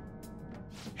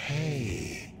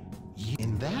 Hey,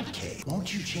 in that case,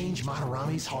 won't you change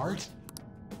Madarame's heart?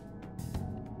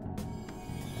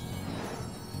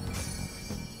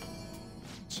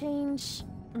 Change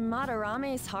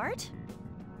Madarame's heart?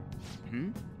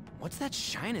 What's that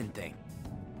shining thing?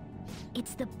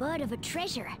 It's the bud of a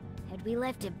treasure. Had we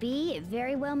left it be, it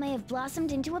very well may have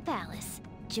blossomed into a palace.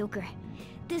 Joker,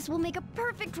 this will make a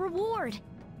perfect reward.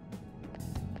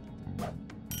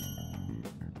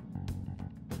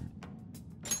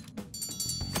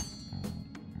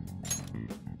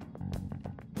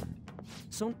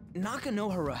 So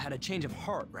Nakanohara had a change of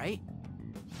heart, right?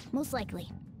 Most likely.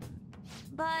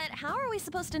 But how are we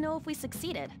supposed to know if we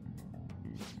succeeded?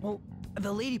 Well,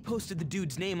 the lady posted the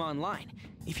dude's name online.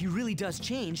 If he really does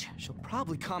change, she'll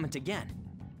probably comment again.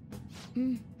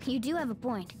 You do have a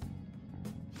point.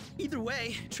 Either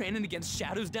way, training against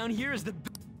shadows down here is the...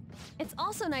 It's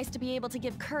also nice to be able to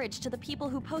give courage to the people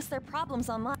who post their problems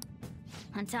online.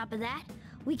 On top of that,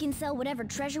 we can sell whatever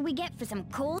treasure we get for some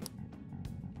cold...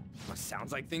 Well,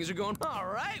 sounds like things are going... All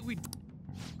right,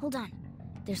 Hold on.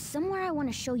 There's somewhere I want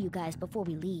to show you guys before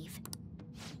we leave.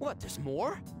 What, there's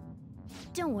more?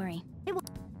 Don't worry. It will...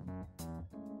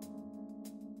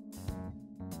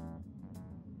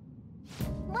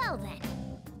 Well then.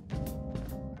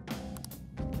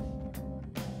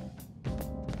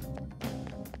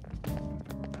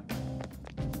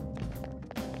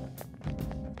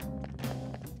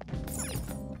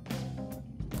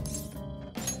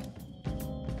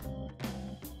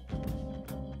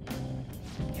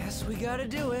 Guess we gotta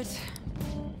do it.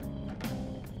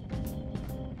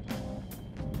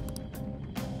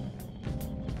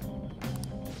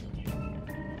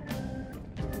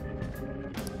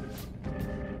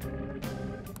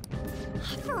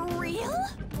 For real?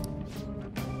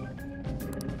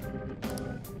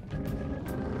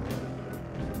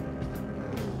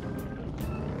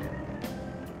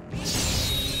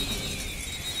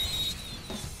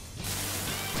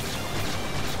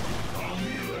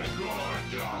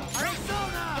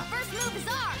 Persona! The first move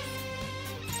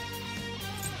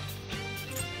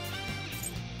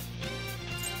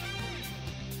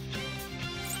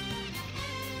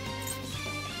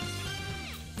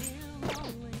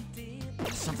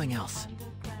something else.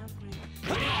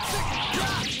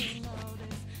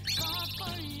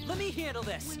 Let me handle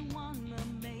this.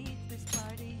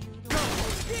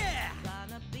 Yeah!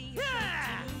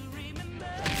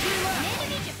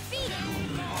 Enemy defeated!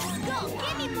 Go,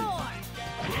 give me more!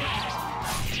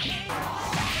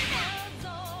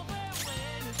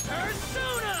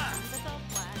 Persona!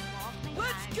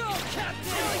 Let's go,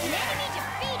 Captain! Enemy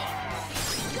defeated!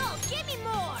 Go, give me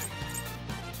more!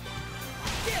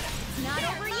 Get it! It's not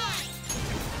over yet!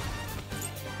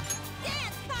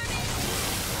 Dance, Carmen!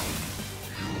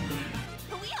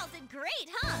 We all did great,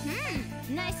 huh?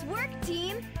 Nice work,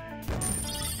 team.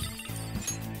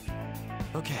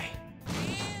 Okay.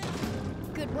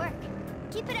 Good work.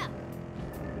 Keep it up.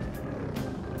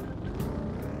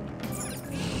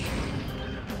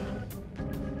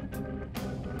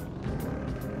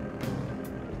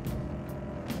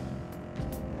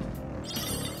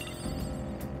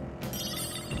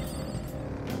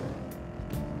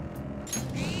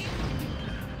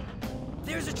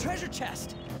 There's a treasure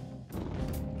chest.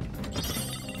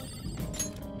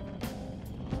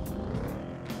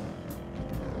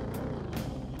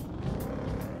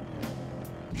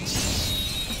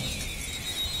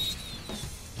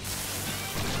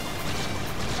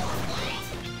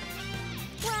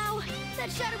 Wow,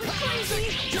 that shadow was crazy.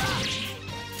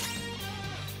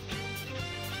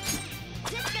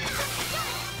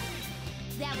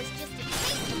 That was just a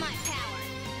taste of my power.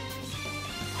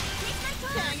 Take my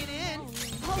time. Hang it in!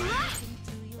 All right.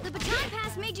 The baton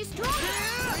pass made you stronger.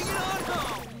 Bring it on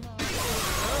home!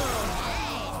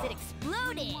 Nice, it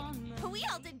exploded! We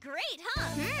all did great, huh?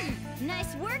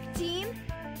 Nice work, team.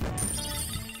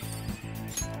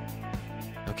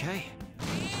 Okay.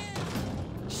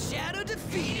 Shadow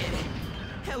defeated!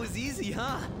 That was easy,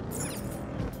 huh?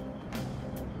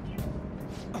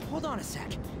 Oh, hold on a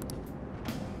sec.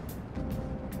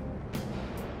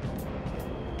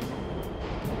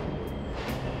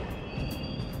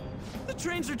 The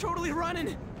trains are totally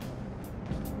running!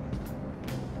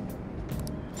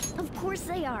 Of course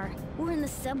they are. We're in the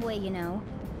subway, you know.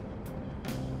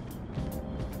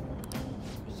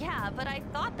 Yeah, but I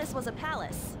thought this was a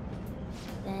palace.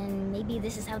 Then maybe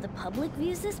this is how the public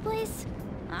views this place?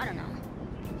 I don't know.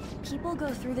 People go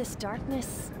through this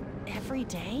darkness every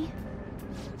day?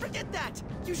 Forget that!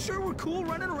 You sure we're cool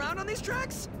running around on these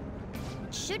tracks?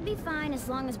 Should be fine as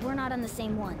long as we're not on the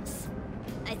same ones.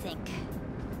 I think.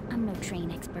 I'm no train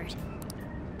expert.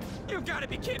 You gotta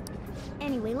be kidding!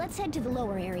 Anyway, let's head to the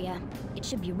lower area. It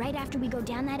should be right after we go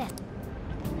down that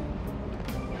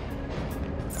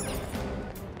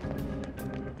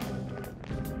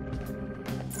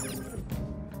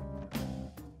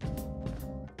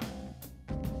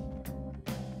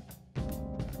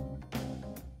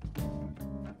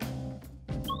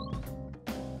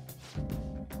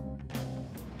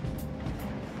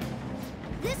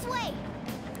This way!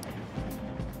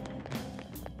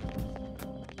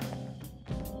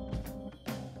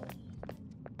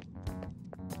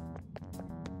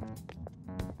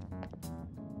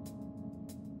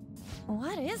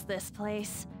 What is this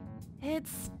place?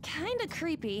 It's kinda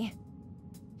creepy.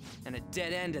 And a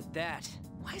dead end at that.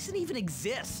 Why does it even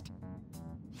exist?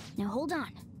 Now hold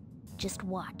on. Just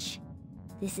watch.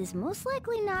 This is most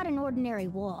likely not an ordinary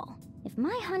wall. If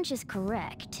my hunch is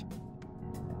correct...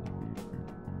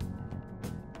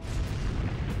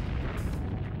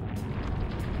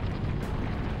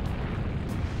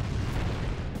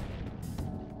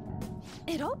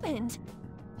 It opened!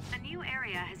 A new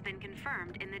area has been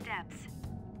confirmed in the depths.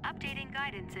 Updating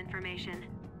guidance information.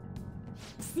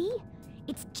 See?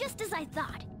 It's just as I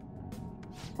thought.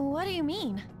 What do you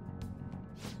mean?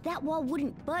 That wall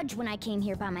wouldn't budge when I came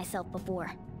here by myself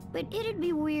before. But it'd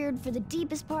be weird for the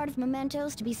deepest part of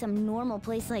Mementos to be some normal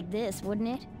place like this, wouldn't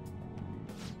it?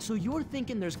 So you're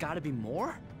thinking there's gotta be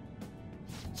more?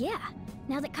 Yeah.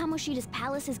 Now that Kamoshida's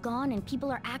palace is gone and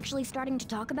people are actually starting to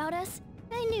talk about us,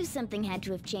 I knew something had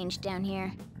to have changed down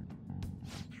here.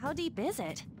 How deep is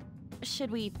it? Should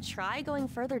we try going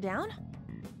further down?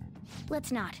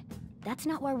 Let's not. That's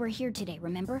not why we're here today,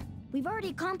 remember? We've already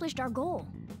accomplished our goal.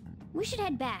 We should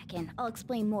head back, and I'll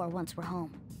explain more once we're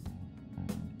home.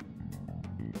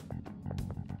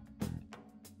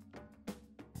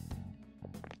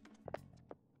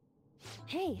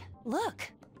 Hey,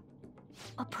 look!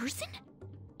 A person?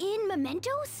 In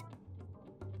Mementos?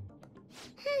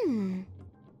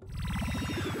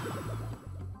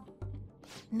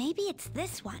 Maybe it's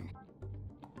this one.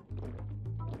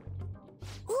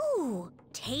 Ooh,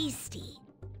 tasty.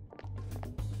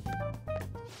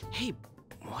 Hey,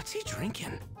 what's he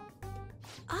drinking?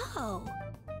 Oh.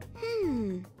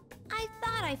 I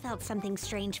thought I felt something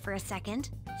strange for a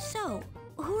second. So,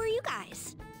 who are you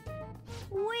guys?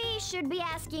 We should be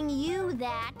asking you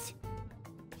that.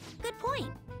 Good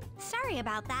point. Sorry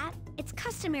about that. It's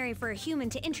customary for a human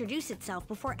to introduce itself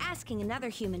before asking another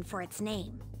human for its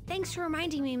name. Thanks for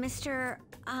reminding me, Mr.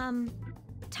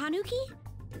 Tanuki?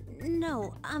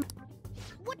 No,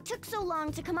 What took so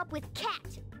long to come up with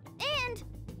cat? And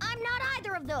I'm not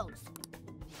either of those.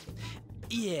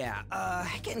 Yeah,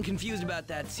 getting confused about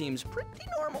that seems pretty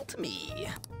normal to me.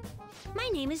 My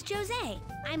name is Jose.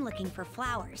 I'm looking for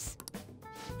flowers.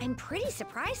 I'm pretty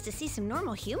surprised to see some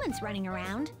normal humans running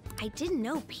around. I didn't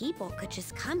know people could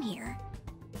just come here.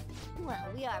 Well,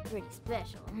 we are pretty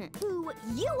special. Who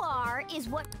you are is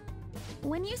what...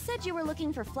 When you said you were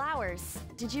looking for flowers,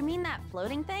 did you mean that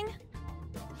floating thing?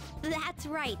 That's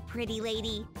right, pretty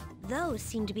lady. Those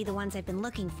seem to be the ones I've been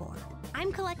looking for.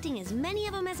 I'm collecting as many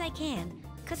of them as I can,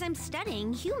 because I'm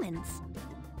studying humans.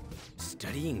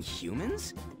 Studying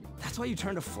humans? That's why you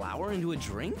turned a flower into a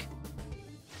drink?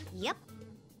 Yep.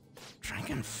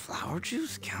 Drinking flower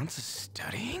juice counts as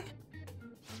studying?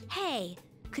 Hey,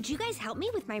 could you guys help me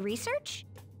with my research?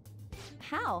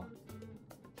 How?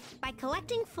 By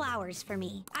collecting flowers for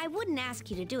me. I wouldn't ask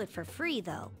you to do it for free,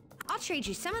 though. I'll trade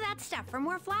you some of that stuff for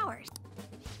more flowers.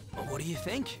 What do you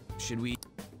think? Should we...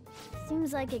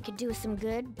 Seems like it could do us some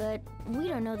good, but we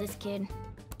don't know this kid.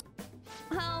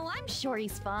 Oh, I'm sure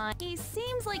he's fine. He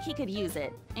seems like he could use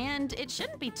it, and it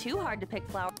shouldn't be too hard to pick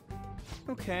flowers.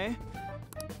 Okay.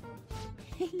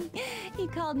 He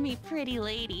called me pretty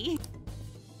lady.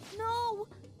 No!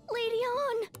 Lady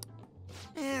on!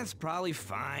 It's probably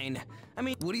fine. I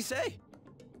mean, what do you say?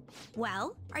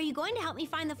 Well, are you going to help me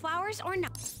find the flowers or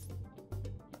not?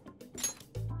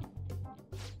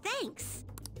 Thanks.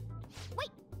 Wait!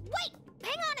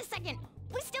 Hang on a second!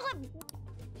 We still have...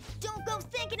 Don't go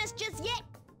thanking us just yet,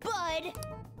 bud!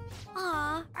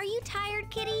 Aw, are you tired,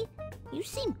 kitty? You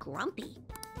seem grumpy.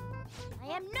 I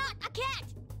am not a cat!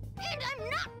 And I'm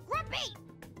not grumpy!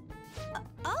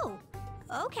 Oh,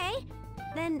 okay.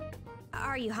 Then,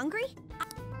 are you hungry?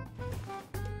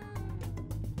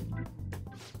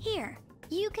 Here,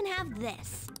 you can have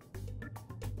this.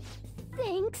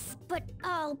 Thanks, but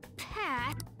I'll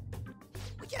pass.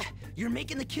 Yeah, you're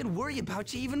making the kid worry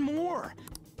about you even more.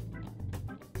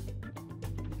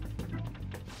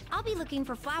 I'll be looking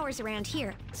for flowers around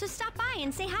here, so stop by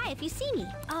and say hi if you see me.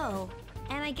 Oh,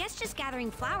 and I guess just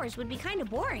gathering flowers would be kind of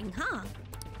boring, huh?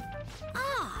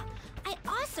 Ah, I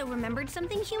also remembered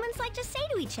something humans like to say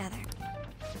to each other.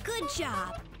 Good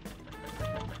job.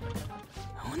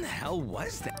 Who in the hell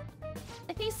was that?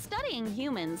 If he's studying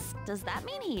humans, does that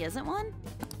mean he isn't one?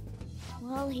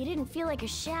 Well, he didn't feel like a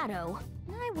shadow.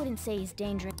 I wouldn't say he's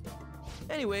dangerous.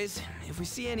 Anyways, if we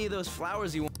see any of those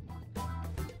flowers you want...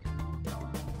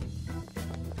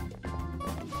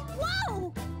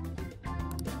 Whoa!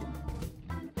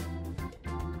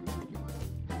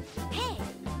 Hey!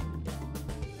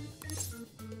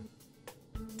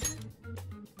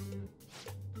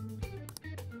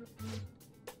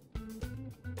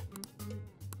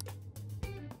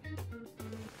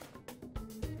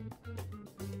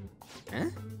 Huh?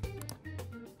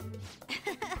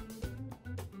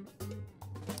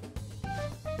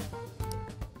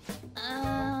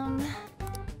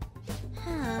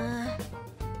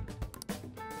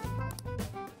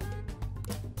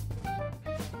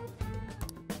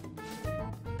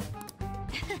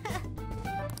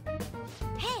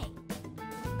 Hey!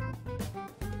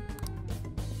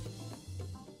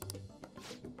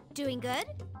 Doing good?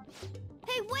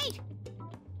 Hey, wait!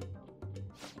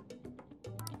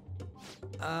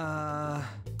 Oh,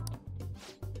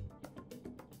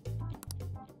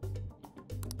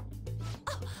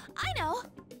 I know!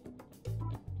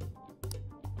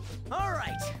 All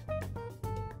right.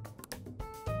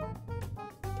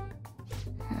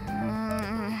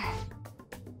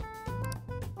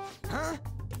 Huh?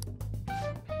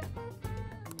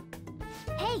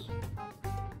 Hey!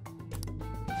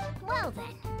 Well then.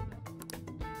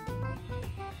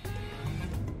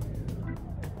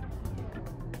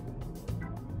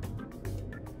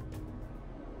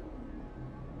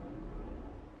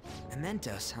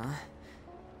 Mementos, huh?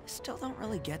 Still don't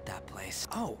really get that place.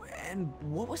 Oh, and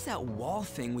what was that wall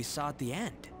thing we saw at the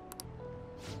end?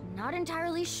 Not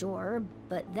entirely sure,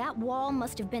 but that wall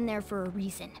must have been there for a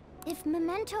reason. If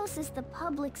Mementos is the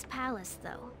public's palace,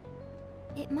 though,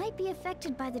 it might be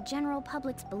affected by the general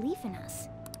public's belief in us.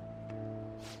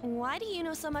 Why do you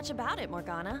know so much about it,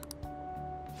 Morgana?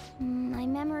 My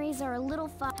memories are a little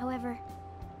fuzzy, however.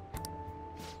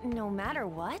 No matter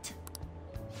what?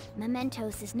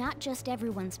 Mementos is not just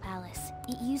everyone's palace.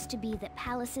 It used to be that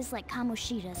palaces like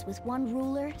Kamoshida's with one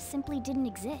ruler simply didn't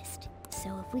exist.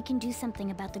 So if we can do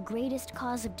something about the greatest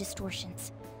cause of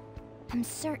distortions, I'm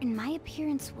certain my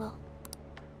appearance will...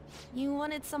 You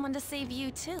wanted someone to save you,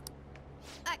 too.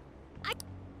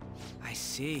 I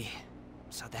see.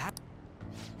 So that...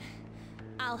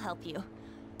 I'll help you.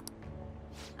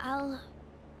 I'll...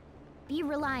 be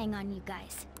relying on you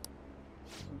guys.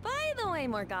 By the way,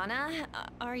 Morgana,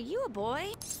 are you a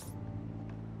boy?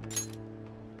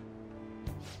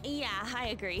 Yeah, I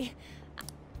agree.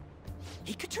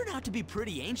 He could turn out to be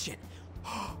pretty ancient.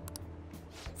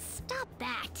 Stop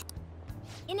that!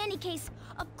 In any case,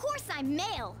 of course I'm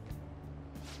male!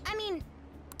 I mean...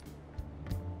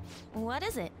 What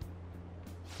is it?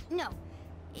 No,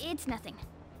 it's nothing.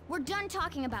 We're done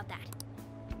talking about that.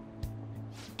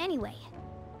 Anyway,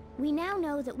 we now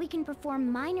know that we can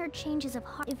perform minor changes of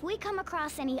heart if we come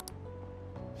across any...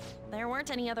 There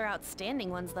weren't any other outstanding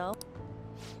ones, though.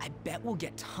 I bet we'll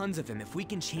get tons of them if we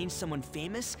can change someone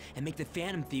famous and make the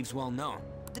Phantom Thieves well known.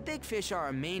 The big fish are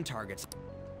our main targets.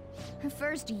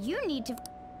 First, you need to...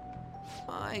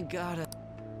 I gotta...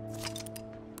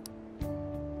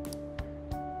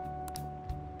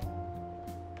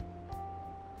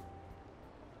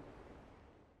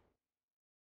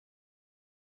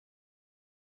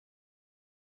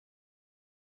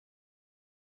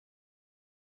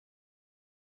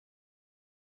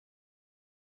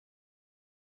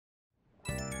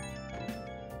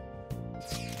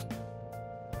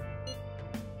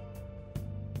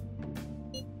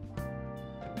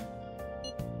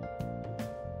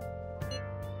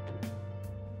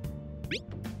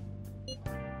 You